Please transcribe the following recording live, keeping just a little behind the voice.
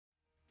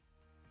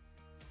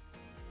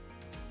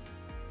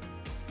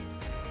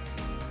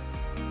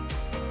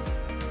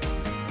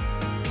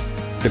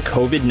The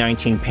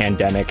COVID-19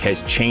 pandemic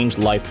has changed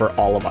life for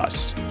all of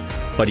us.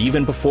 But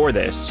even before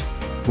this,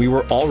 we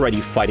were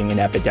already fighting an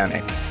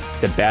epidemic,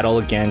 the battle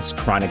against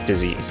chronic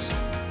disease.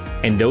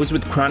 And those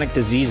with chronic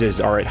diseases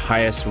are at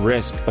highest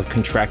risk of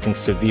contracting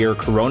severe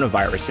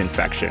coronavirus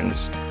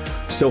infections.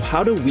 So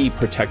how do we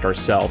protect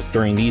ourselves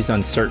during these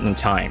uncertain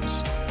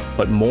times?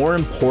 But more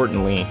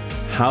importantly,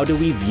 how do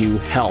we view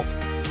health?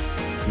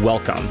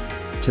 Welcome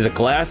to the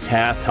Glass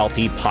Half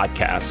Healthy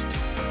podcast.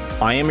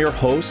 I am your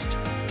host,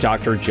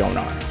 Dr.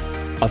 Jonar,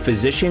 a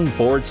physician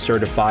board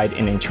certified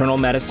in internal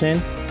medicine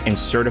and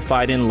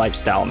certified in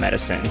lifestyle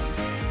medicine.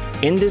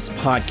 In this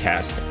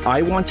podcast,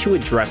 I want to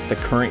address the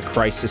current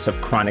crisis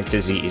of chronic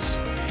disease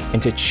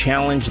and to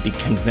challenge the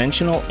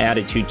conventional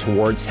attitude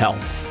towards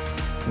health.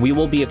 We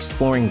will be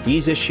exploring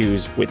these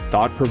issues with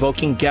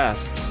thought-provoking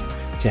guests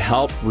to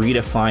help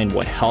redefine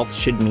what health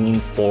should mean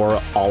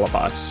for all of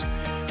us.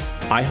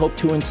 I hope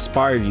to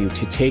inspire you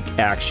to take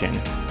action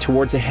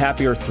towards a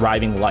happier,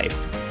 thriving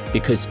life,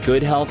 because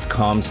good health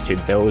comes to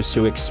those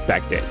who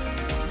expect it.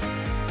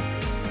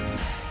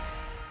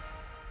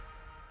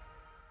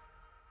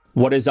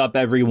 What is up,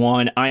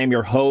 everyone? I am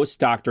your host,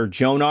 Dr.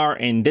 Jonar,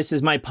 and this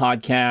is my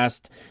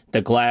podcast,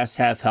 The Glass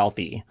Half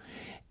Healthy.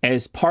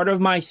 As part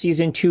of my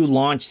Season 2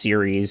 launch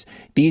series,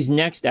 these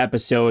next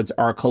episodes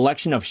are a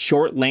collection of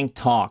short-length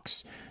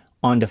talks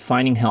on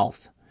defining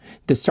health.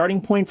 The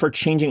starting point for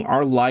changing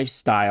our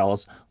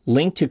lifestyles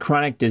linked to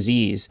chronic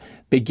disease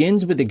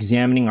begins with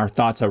examining our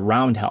thoughts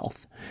around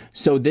health.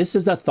 So this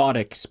is a thought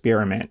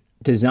experiment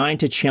designed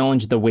to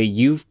challenge the way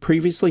you've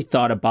previously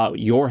thought about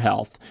your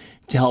health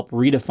to help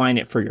redefine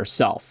it for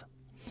yourself.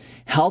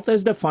 Health,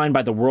 as defined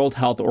by the World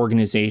Health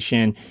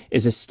Organization,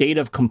 is a state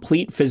of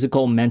complete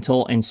physical,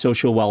 mental, and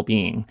social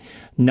well-being,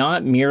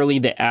 not merely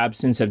the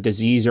absence of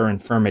disease or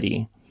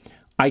infirmity.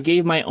 I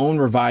gave my own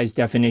revised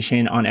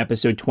definition on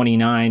episode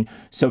 29,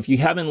 so if you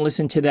haven't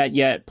listened to that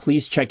yet,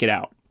 please check it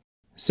out.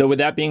 So with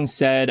that being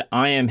said,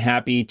 I am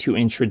happy to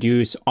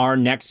introduce our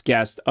next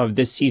guest of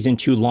this Season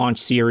 2 launch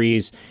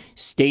series,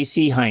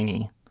 Stacy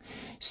Heine.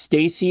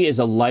 Stacy is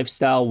a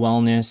lifestyle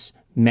wellness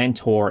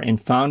mentor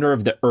and founder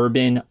of the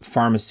Urban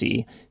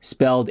Pharmacy,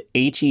 spelled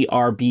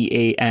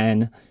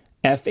Herban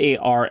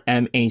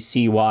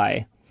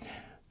Pharmacy.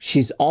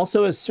 She's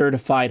also a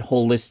certified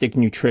holistic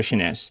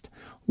nutritionist,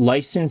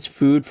 licensed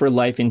Food for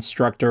Life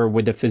instructor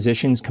with the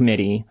Physicians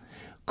Committee,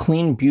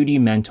 clean beauty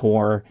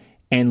mentor,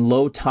 and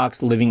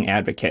low-tox living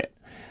advocate.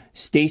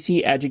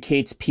 Stacy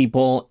educates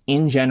people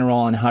in general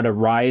on how to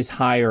rise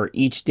higher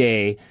each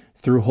day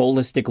through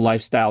holistic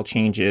lifestyle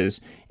changes,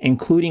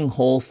 including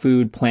whole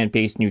food,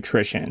 plant-based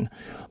nutrition.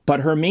 But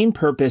her main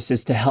purpose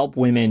is to help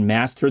women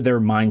master their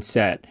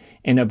mindset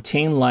and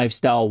obtain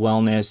lifestyle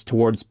wellness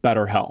towards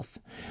better health.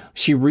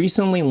 She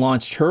recently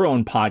launched her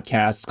own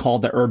podcast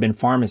called The Urban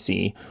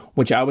Pharmacy,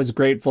 which I was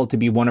grateful to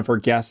be one of her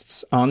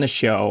guests on the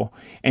show,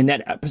 and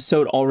that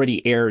episode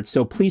already aired,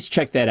 so please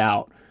check that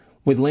out,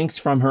 with links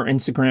from her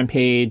Instagram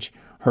page,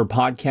 her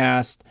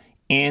podcast,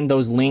 and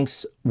those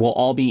links will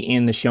all be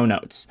in the show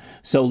notes.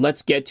 So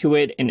let's get to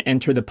it and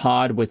enter the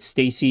pod with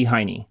Stacy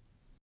Heine.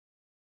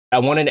 I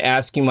wanted to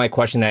ask you my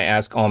question I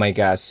ask all my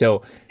guests.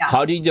 So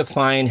How do you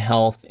define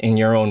health in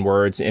your own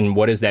words, and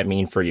what does that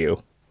mean for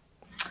you?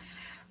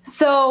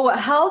 So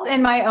health,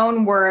 in my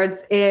own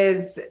words,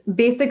 is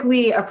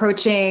basically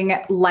approaching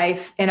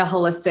life in a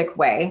holistic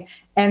way.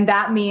 And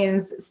that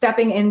means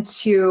stepping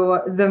into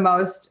the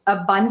most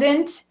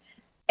abundant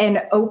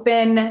and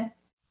open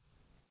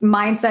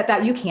mindset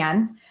that you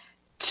can,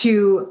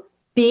 to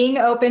being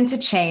open to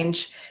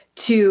change,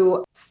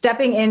 to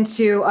stepping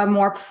into a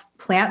more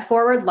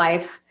plant-forward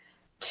life,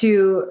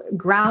 to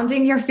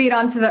grounding your feet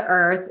onto the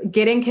earth,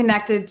 getting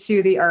connected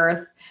to the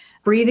earth,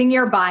 breathing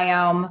your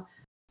biome,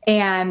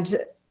 and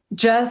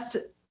just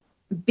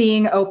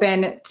being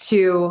open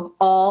to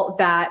all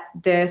that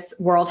this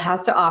world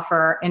has to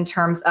offer in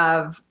terms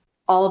of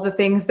all of the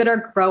things that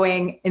are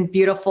growing and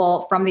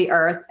beautiful from the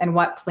earth and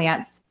what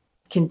plants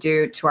can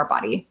do to our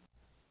body.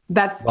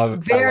 That's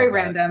very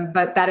random,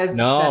 but that is...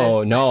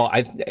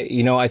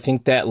 I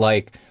think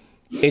that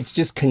it's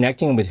just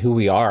connecting with who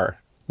we are,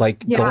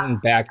 going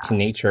back to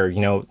nature,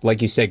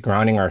 like you said,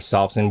 grounding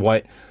ourselves in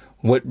what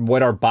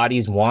our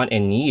bodies want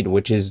and need,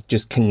 which is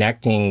just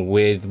connecting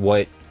with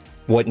what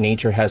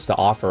nature has to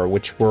offer,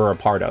 which we're a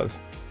part of,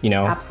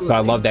 Absolutely. So I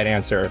love that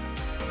answer.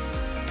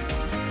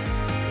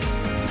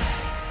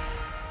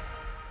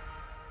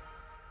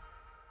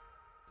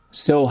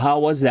 So how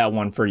was that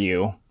one for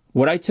you?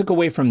 What I took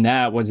away from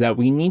that was that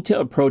we need to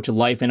approach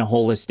life in a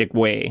holistic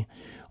way,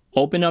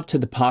 open up to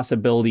the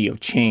possibility of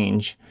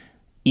change,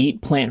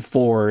 eat plant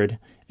forward,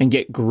 and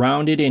get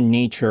grounded in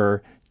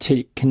nature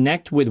to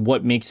connect with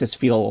what makes us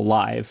feel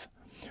alive.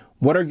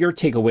 What are your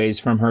takeaways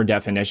from her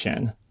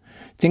definition?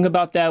 Think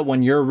about that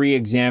when you're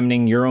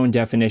re-examining your own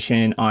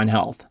definition on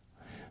health.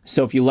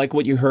 So if you like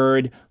what you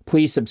heard,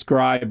 please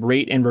subscribe,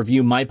 rate, and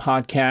review my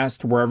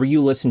podcast wherever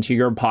you listen to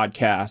your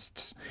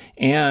podcasts.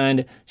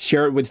 And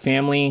share it with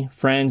family,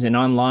 friends, and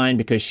online,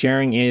 because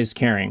sharing is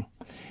caring.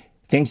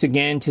 Thanks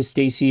again to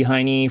Stacey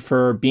Heine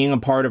for being a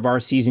part of our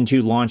Season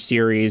 2 launch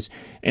series,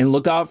 and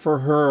look out for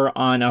her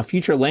on a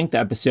future length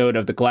episode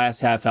of The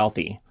Glass Half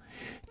Healthy.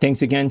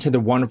 Thanks again to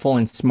the wonderful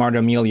and smart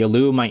Amelia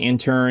Liu, my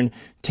intern,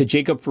 to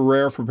Jacob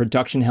Ferrer for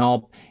production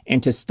help,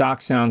 and to Stock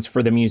Sounds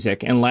for the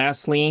music. And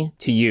lastly,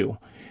 to you.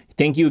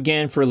 Thank you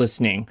again for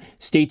listening.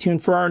 Stay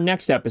tuned for our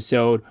next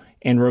episode,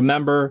 and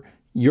remember,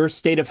 your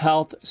state of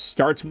health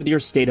starts with your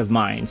state of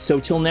mind.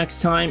 So till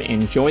next time,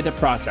 enjoy the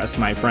process,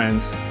 my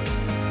friends.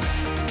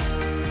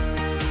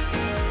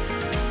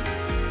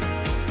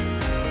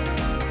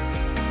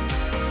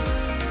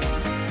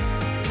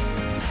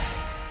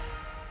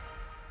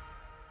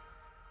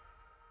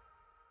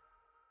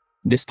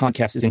 This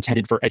podcast is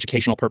intended for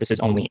educational purposes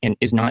only and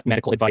is not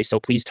medical advice, so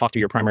please talk to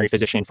your primary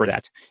physician for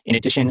that. In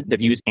addition, the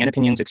views and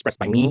opinions expressed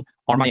by me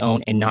are my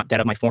own and not that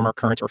of my former,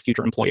 current, or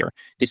future employer.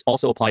 This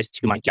also applies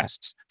to my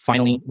guests.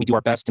 Finally, we do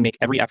our best to make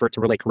every effort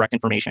to relay correct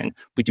information.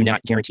 We do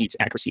not guarantee its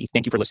accuracy.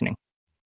 Thank you for listening.